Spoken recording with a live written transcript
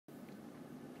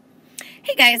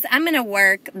Hey guys, I'm going to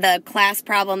work the class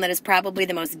problem that is probably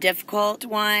the most difficult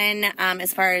one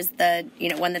as far as the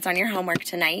one that's on your homework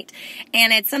tonight.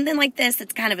 And it's something like this.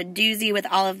 It's kind of a doozy with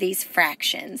all of these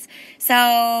fractions.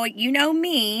 So you know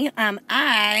me,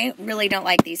 I really don't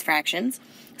like these fractions.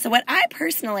 So what I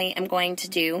personally am going to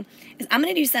do is I'm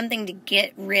going to do something to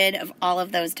get rid of all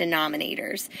of those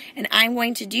denominators. And I'm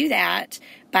going to do that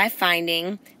by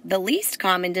finding the least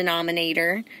common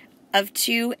denominator of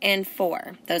 2 and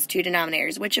 4, those two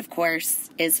denominators, which of course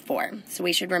is 4. So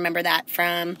we should remember that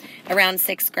from around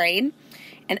 6th grade.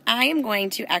 And I am going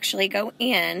to actually go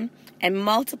in and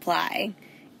multiply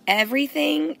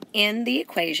everything in the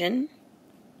equation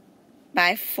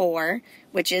by 4,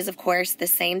 which is of course the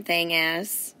same thing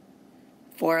as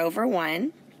 4 over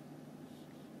 1.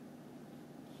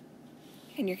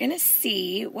 And you're going to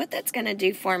see what that's going to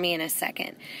do for me in a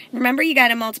second. Remember, you got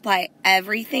to multiply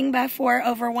everything by 4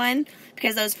 over 1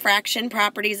 because those fraction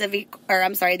properties of,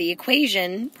 the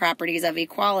equation properties of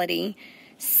equality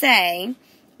say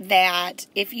that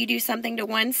if you do something to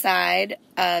one side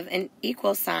of an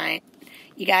equal sign,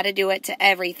 you got to do it to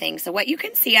everything. So what you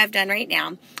can see I've done right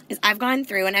now is I've gone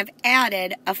through and I've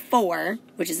added a 4,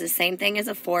 which is the same thing as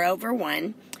a 4 over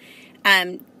 1,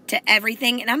 to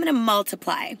everything, and I'm going to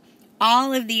multiply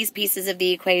all of these pieces of the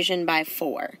equation by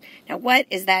 4. Now, what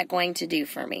is that going to do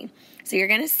for me? So you're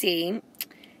going to see,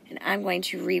 and I'm going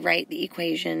to rewrite the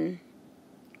equation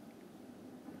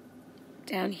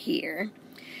down here.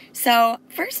 So,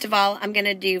 first of all, I'm going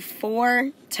to do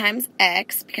 4 times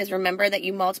x, because remember that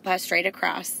you multiply straight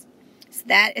across. So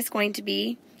that is going to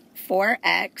be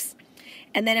 4x.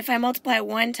 And then if I multiply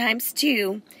 1 times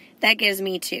 2, that gives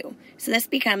me 2. So this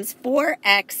becomes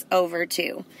 4x over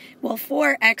 2. Well,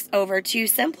 4x over 2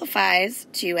 simplifies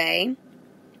to a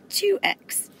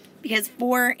 2x because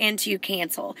 4 and 2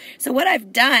 cancel. So what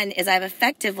I've done is I've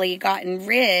effectively gotten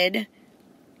rid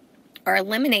or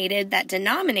eliminated that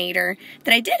denominator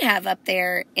that I did have up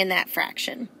there in that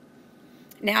fraction.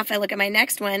 Now if I look at my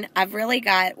next one, I've really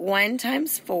got 1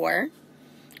 times 4,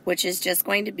 which is just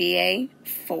going to be a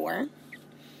 4.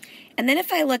 And then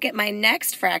if I look at my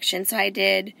next fraction, so I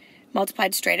did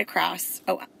multiplied straight across.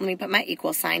 Oh, let me put my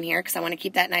equal sign here because I want to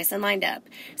keep that nice and lined up.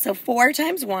 So 4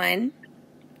 times 1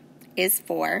 is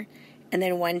 4, and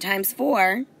then 1 times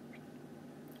 4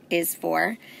 is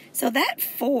 4. So that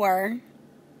 4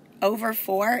 over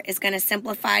 4 is going to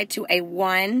simplify to a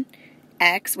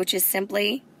 1x, which is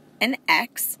simply an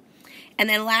x. And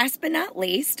then last but not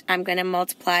least, I'm going to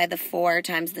multiply the 4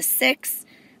 times the 6,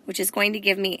 which is going to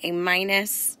give me a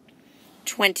minus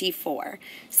 24.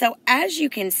 So as you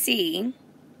can see,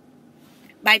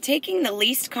 by taking the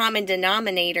least common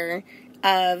denominator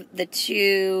of the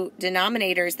two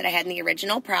denominators that I had in the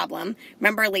original problem,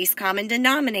 remember least common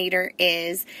denominator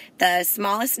is the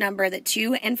smallest number that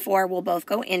 2 and 4 will both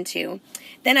go into.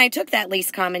 Then I took that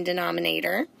least common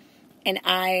denominator and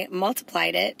I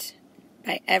multiplied it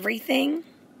by everything,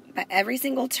 by every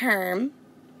single term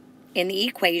in the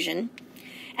equation.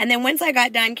 And then once I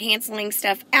got done canceling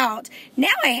stuff out,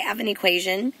 now I have an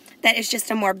equation that is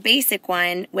just a more basic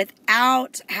one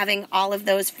without having all of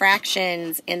those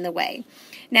fractions in the way.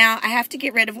 Now I have to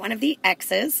get rid of one of the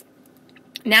x's.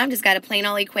 Now I've just got a plain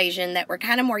old equation that we're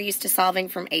kind of more used to solving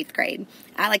from 8th grade.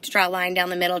 I like to draw a line down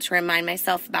the middle to remind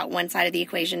myself about one side of the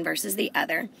equation versus the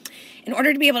other. In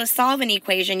order to be able to solve an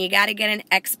equation, you got to get an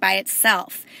x by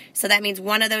itself. So that means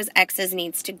one of those x's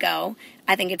needs to go.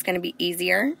 I think it's going to be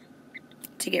easier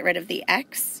to get rid of the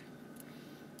x.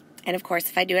 And of course,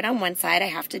 if I do it on one side, I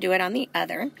have to do it on the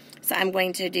other. So I'm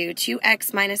going to do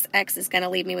 2x minus x is going to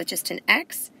leave me with just an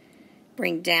x.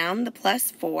 Bring down the plus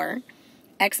 4.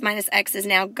 X minus x is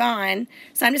now gone.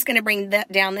 So I'm just going to bring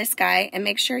down this guy and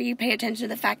make sure you pay attention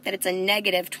to the fact that it's a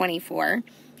negative 24,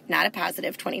 not a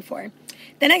positive 24.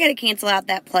 Then I got to cancel out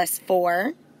that plus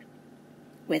 4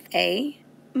 with a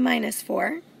minus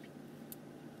 4.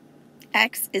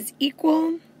 X is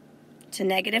equal to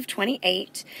negative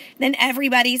 28. Then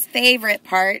everybody's favorite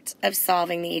part of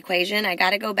solving the equation, I got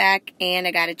to go back and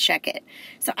I got to check it.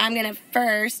 So I'm going to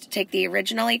first take the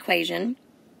original equation,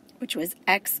 which was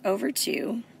x over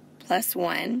 2 plus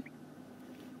 1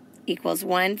 equals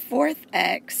 1/4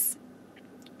 x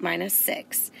minus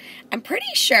 6. I'm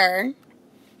pretty sure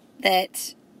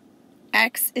that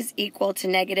x is equal to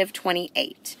negative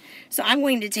 28. So I'm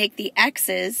going to take the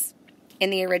x's in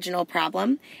the original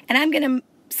problem and I'm going to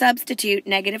substitute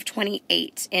negative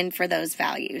 28 in for those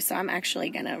values. So I'm actually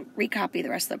going to recopy the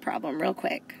rest of the problem real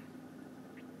quick.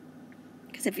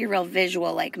 Because if you're real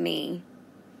visual like me,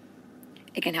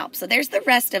 it can help. So there's the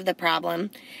rest of the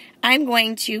problem. I'm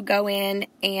going to go in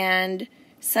and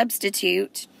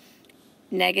substitute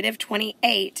negative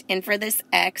 28 in for this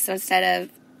x. So instead of,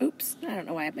 oops, I don't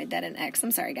know why I made that an x.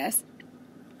 I'm sorry, guys.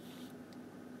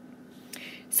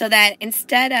 So that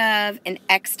instead of an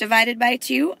x divided by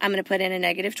 2, I'm going to put in a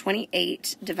negative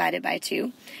 28 divided by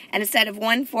 2. And instead of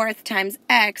 1/4 times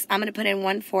x, I'm going to put in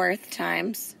 1/4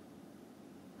 times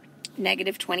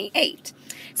negative 28.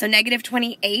 So negative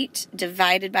 28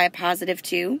 divided by a positive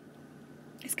 2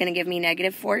 is going to give me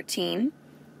negative 14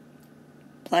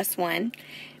 plus 1.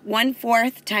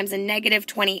 1/4 times a negative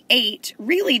 28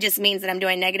 really just means that I'm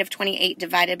doing negative 28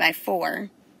 divided by 4.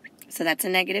 So that's a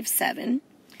negative 7.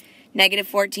 Negative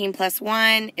 14 plus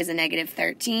 1 is a negative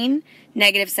 13.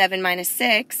 Negative 7 minus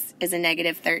 6 is a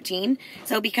negative 13.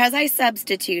 So because I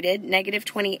substituted negative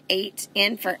 28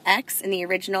 in for x in the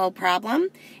original problem,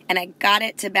 and I got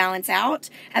it to balance out,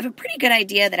 I have a pretty good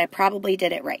idea that I probably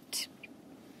did it right.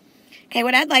 Okay,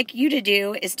 what I'd like you to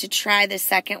do is to try the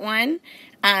second one.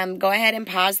 Go ahead and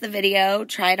pause the video,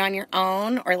 try it on your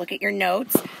own, or look at your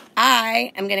notes.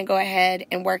 I am going to go ahead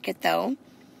and work it, though,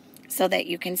 so that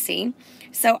you can see.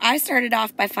 So I started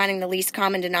off by finding the least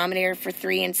common denominator for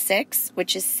 3 and 6,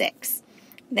 which is 6.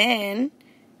 Then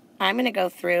I'm going to go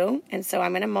through, and so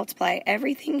I'm going to multiply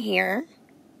everything here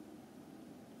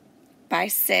by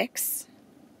 6.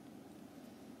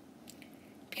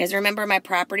 Because remember, my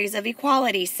properties of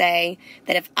equality say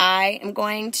that if I am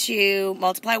going to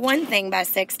multiply one thing by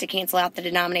 6 to cancel out the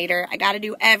denominator, I got to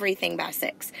do everything by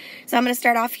 6. So I'm going to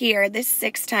start off here. This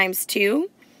 6 times 2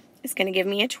 is going to give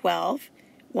me a 12.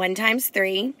 1 times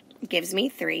 3 gives me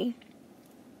 3.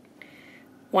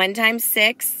 1 times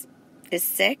 6 is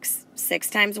 6. 6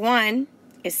 times 1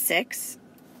 is 6.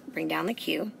 Bring down the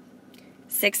Q.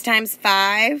 6 times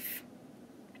 5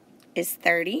 is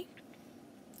 30.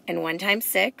 And 1 times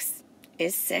 6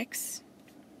 is 6.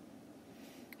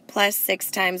 Plus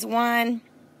 6 times 1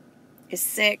 is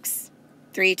 6.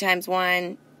 3 times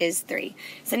 1 is 3.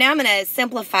 So now I'm going to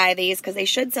simplify these because they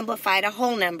should simplify to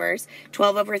whole numbers.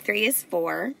 12 over 3 is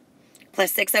 4.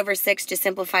 Plus 6 over 6 just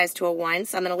simplifies to a 1,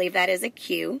 so I'm going to leave that as a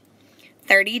Q.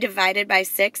 30 divided by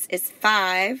 6 is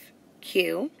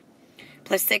 5Q.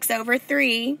 Plus 6 over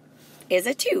 3 is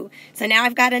a 2. So now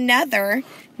I've got another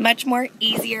much more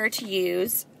easier to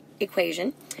use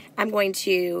equation. I'm going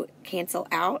to cancel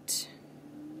out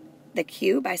the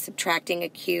Q by subtracting a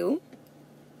Q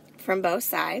from both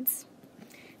sides.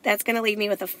 That's going to leave me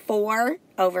with a 4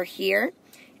 over here,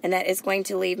 and that is going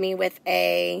to leave me with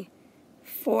a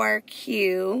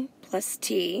 4Q plus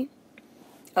T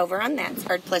over on that,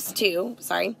 or plus 2,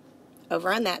 sorry,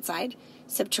 over on that side.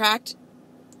 Subtract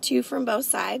 2 from both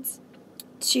sides.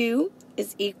 2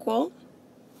 is equal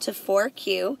to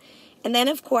 4Q. And then,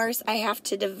 of course, I have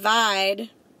to divide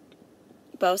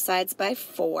both sides by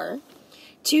 4.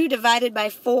 2 divided by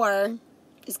 4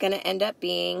 is going to end up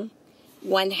being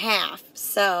 1/2.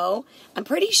 So I'm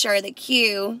pretty sure that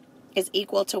Q is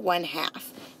equal to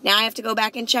 1/2. Now I have to go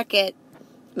back and check it,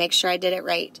 make sure I did it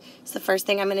right. So the first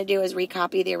thing I'm going to do is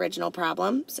recopy the original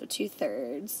problem. So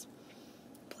 2/3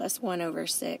 plus 1 over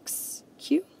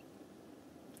 6Q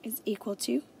is equal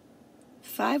to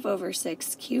 5 over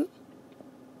 6Q.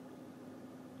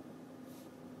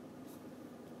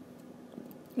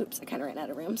 Oops, I kind of ran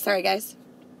out of room. Sorry, guys.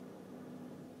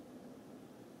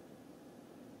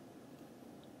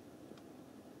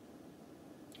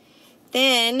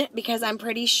 Then, because I'm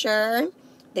pretty sure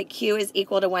that Q is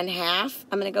equal to 1/2,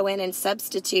 I'm going to go in and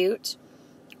substitute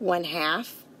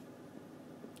 1/2.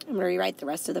 I'm going to rewrite the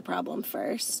rest of the problem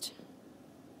first.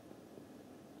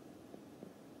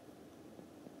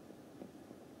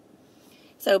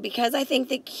 So because I think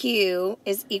that Q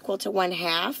is equal to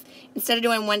 1/2, instead of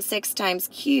doing 1/6 times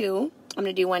Q, I'm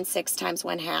going to do 1/6 times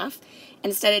 1/2.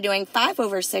 Instead of doing 5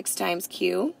 over 6 times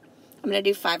Q, I'm going to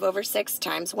do 5 over 6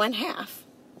 times 1/2.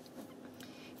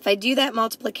 If I do that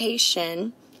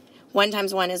multiplication, 1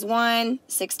 times 1 is 1,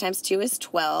 6 times 2 is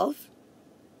 12.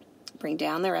 Bring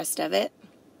down the rest of it.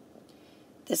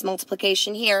 This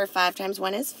multiplication here, 5 times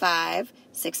 1 is 5,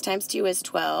 6 times 2 is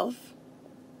 12.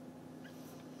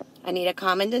 I need a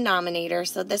common denominator,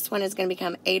 so this one is going to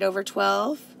become 8 over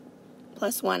 12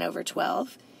 plus 1 over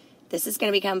 12. This is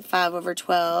going to become 5 over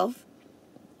 12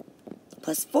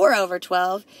 plus 4 over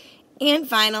 12. And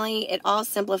finally, it all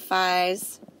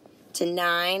simplifies to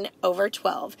 9 over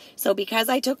 12. So because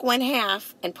I took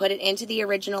 1/2 and put it into the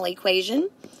original equation,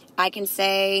 I can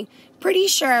say pretty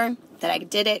sure that I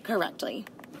did it correctly.